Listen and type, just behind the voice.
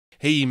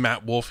Hey,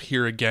 Matt Wolfe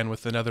here again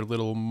with another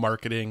little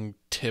marketing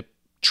tip,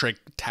 trick,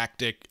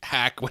 tactic,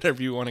 hack,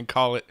 whatever you want to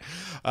call it.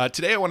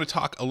 Today I want to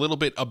talk a little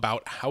bit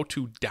about how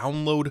to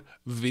download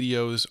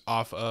videos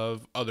off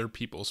of other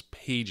people's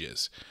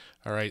pages.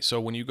 All right,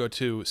 so when you go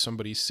to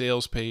somebody's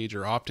sales page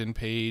or opt-in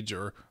page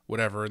or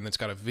whatever, and it's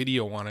got a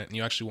video on it, and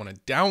you actually want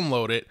to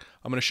download it,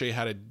 I'm going to show you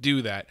how to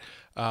do that.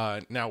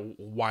 Now,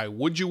 why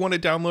would you want to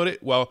download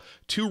it? Well,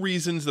 two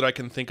reasons that I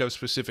can think of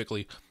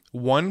specifically.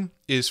 One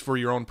is for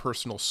your own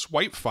personal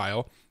swipe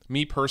file.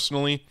 Me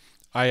personally,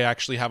 I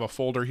actually have a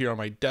folder here on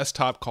my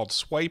desktop called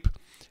Swipe,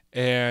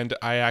 and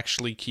I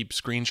actually keep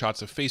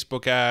screenshots of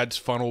Facebook ads,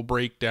 funnel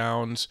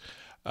breakdowns,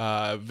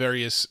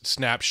 various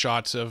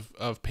snapshots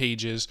of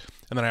pages.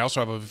 And then I also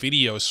have a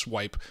video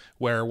swipe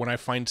where when I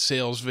find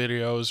sales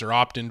videos or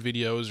opt-in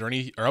videos or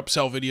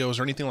upsell videos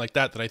or anything like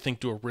that that I think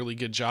do a really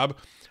good job,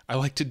 I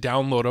like to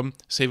download them,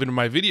 save it in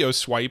my video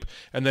swipe,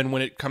 and then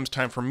when it comes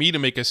time for me to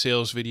make a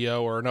sales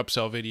video or an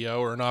upsell video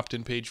or an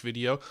opt-in page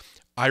video,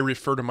 I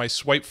refer to my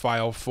swipe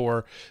file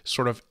for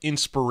sort of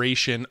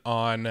inspiration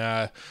on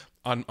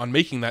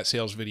making that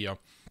sales video.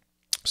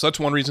 So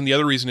that's one reason. The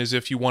other reason is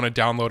if you want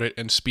to download it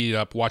and speed it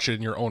up, watch it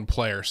in your own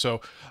player.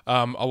 So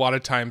a lot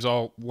of times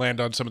I'll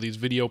land on some of these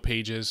video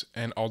pages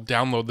and I'll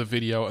download the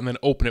video and then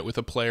open it with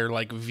a player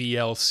like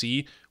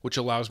VLC, which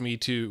allows me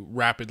to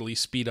rapidly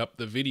speed up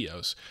the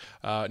videos.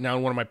 Now,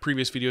 in one of my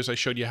previous videos, I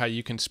showed you how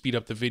you can speed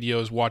up the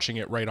videos watching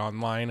it right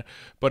online.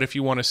 But if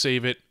you want to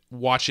save it,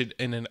 watch it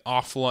in an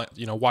offline,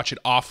 watch it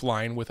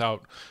offline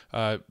without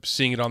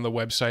seeing it on the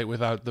website,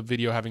 without the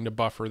video having to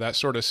buffer, that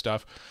sort of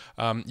stuff.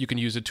 You can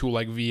use a tool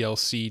like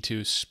VLC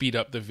to speed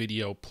up the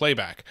video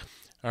playback.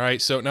 All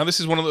right, so now this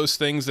is one of those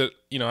things that,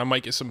 I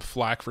might get some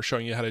flack for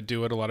showing you how to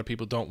do it. A lot of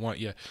people don't want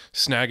you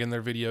snagging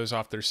their videos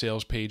off their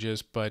sales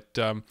pages, but,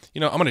 I'm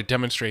going to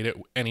demonstrate it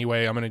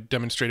anyway. I'm going to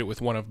demonstrate it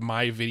with one of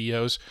my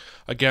videos.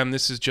 Again,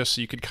 this is just so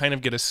you could kind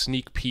of get a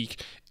sneak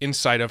peek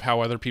inside of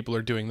how other people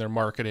are doing their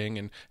marketing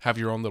and have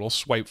your own little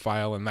swipe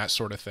file and that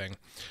sort of thing.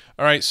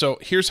 All right, so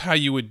here's how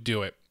you would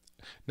do it.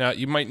 Now,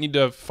 you might need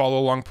to follow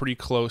along pretty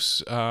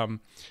close.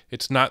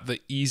 It's not the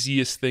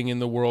easiest thing in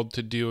the world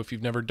to do if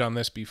you've never done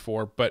this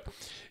before, but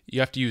you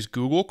have to use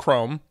Google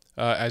Chrome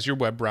as your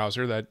web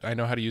browser. That I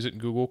know how to use it in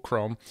Google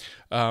Chrome.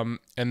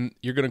 And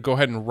you're going to go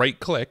ahead and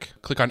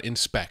click on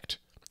Inspect.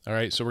 All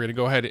right, so we're going to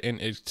go ahead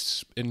and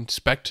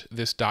inspect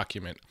this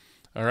document.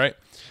 All right,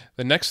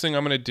 the next thing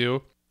I'm going to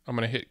do, I'm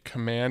going to hit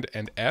Command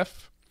and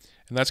F,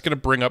 and that's going to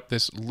bring up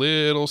this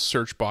little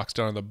search box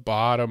down on the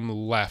bottom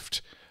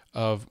left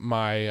of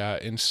my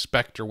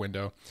inspector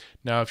window.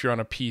 Now, if you're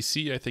on a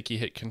PC, I think you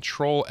hit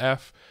Control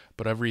F,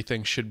 but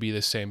everything should be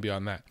the same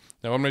beyond that.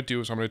 Now, what I'm going to do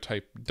is I'm going to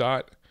type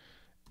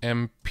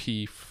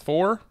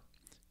 .mp4,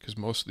 because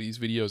most of these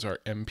videos are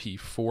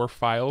MP4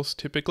 files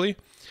typically.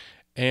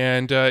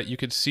 And you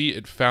can see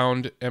it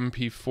found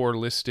MP4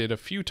 listed a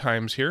few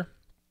times here.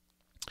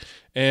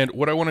 And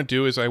what I want to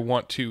do is I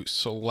want to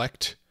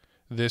select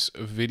this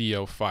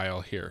video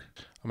file here.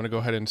 I'm going to go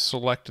ahead and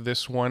select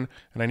this one,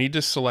 and I need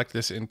to select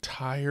this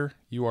entire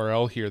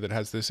URL here that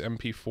has this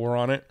MP4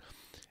 on it,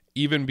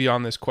 even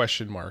beyond this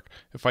question mark.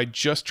 If I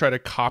just try to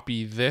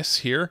copy this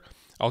here,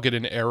 I'll get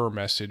an error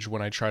message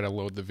when I try to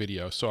load the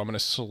video. So I'm going to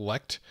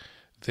select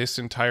this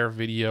entire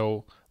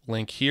video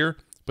link here,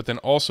 but then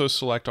also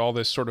select all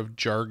this sort of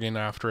jargon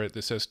after it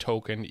that says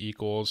token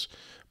equals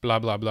blah,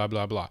 blah, blah,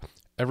 blah, blah.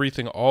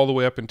 Everything all the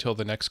way up until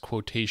the next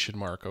quotation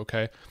mark,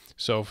 okay?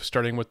 So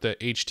starting with the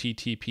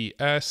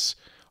HTTPS,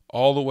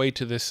 all the way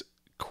to this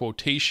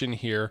quotation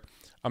here,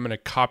 I'm going to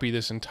copy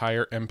this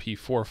entire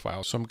MP4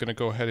 file. So I'm going to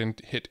go ahead and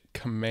hit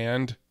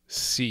Command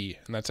C,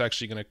 and that's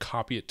actually going to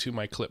copy it to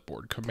my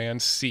clipboard,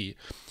 Command C.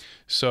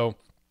 So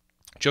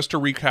just to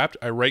recap,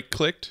 I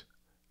right-clicked,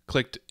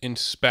 clicked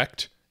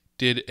Inspect,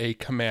 did a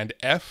Command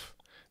F,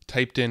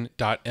 typed in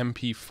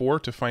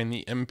 .mp4 to find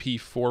the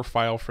MP4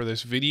 file for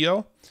this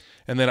video,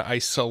 and then I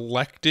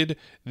selected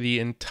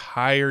the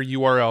entire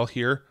URL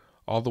here,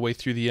 all the way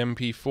through the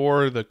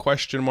MP4, the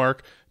question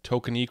mark,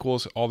 token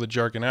equals, all the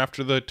jargon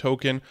after the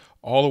token,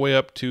 all the way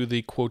up to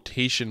the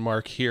quotation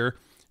mark here,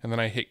 and then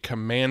I hit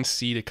Command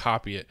C to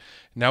copy it.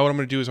 Now what I'm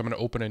going to do is I'm going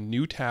to open a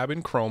new tab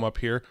in Chrome up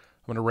here.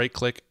 I'm going to right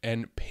click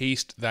and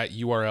paste that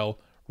URL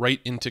right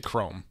into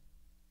Chrome.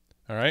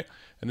 All right,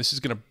 and this is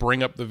going to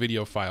bring up the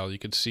video file. You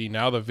can see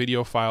now the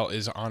video file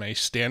is on a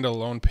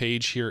standalone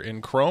page here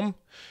in Chrome,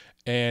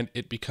 and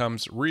it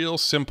becomes real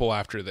simple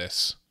after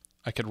this.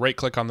 I could right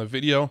click on the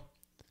video,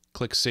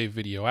 click Save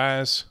Video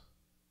As,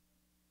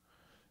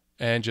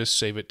 and just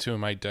save it to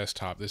my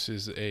desktop. This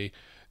is a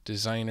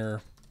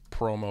designer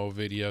promo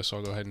video, so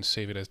I'll go ahead and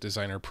save it as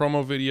designer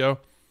promo video.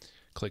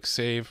 Click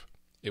Save.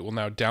 It will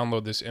now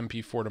download this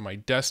MP4 to my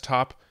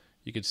desktop.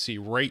 You can see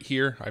right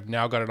here, I've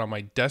now got it on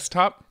my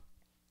desktop.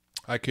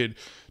 I could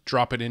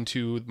drop it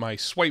into my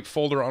swipe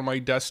folder on my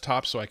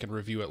desktop so I can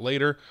review it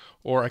later,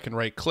 or I can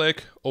right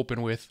click,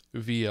 open with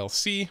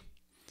VLC.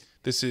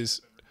 This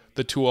is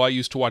the tool I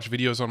use to watch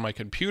videos on my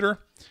computer.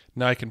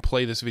 Now I can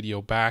play this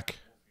video back,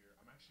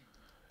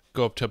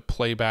 go up to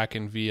playback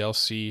in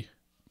VLC,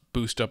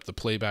 boost up the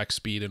playback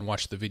speed and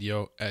watch the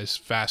video as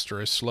fast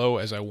or as slow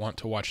as I want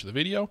to watch the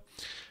video.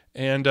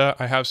 And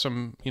I have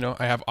some,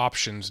 I have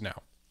options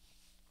now.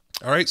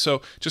 All right,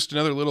 so just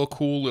another little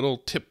cool little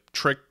tip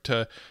trick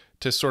to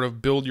sort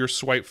of build your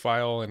swipe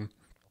file and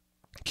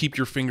keep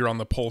your finger on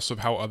the pulse of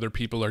how other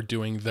people are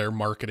doing their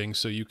marketing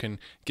so you can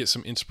get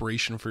some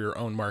inspiration for your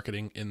own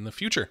marketing in the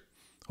future.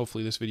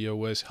 Hopefully this video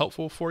was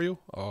helpful for you.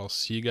 I'll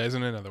see you guys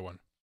in another one.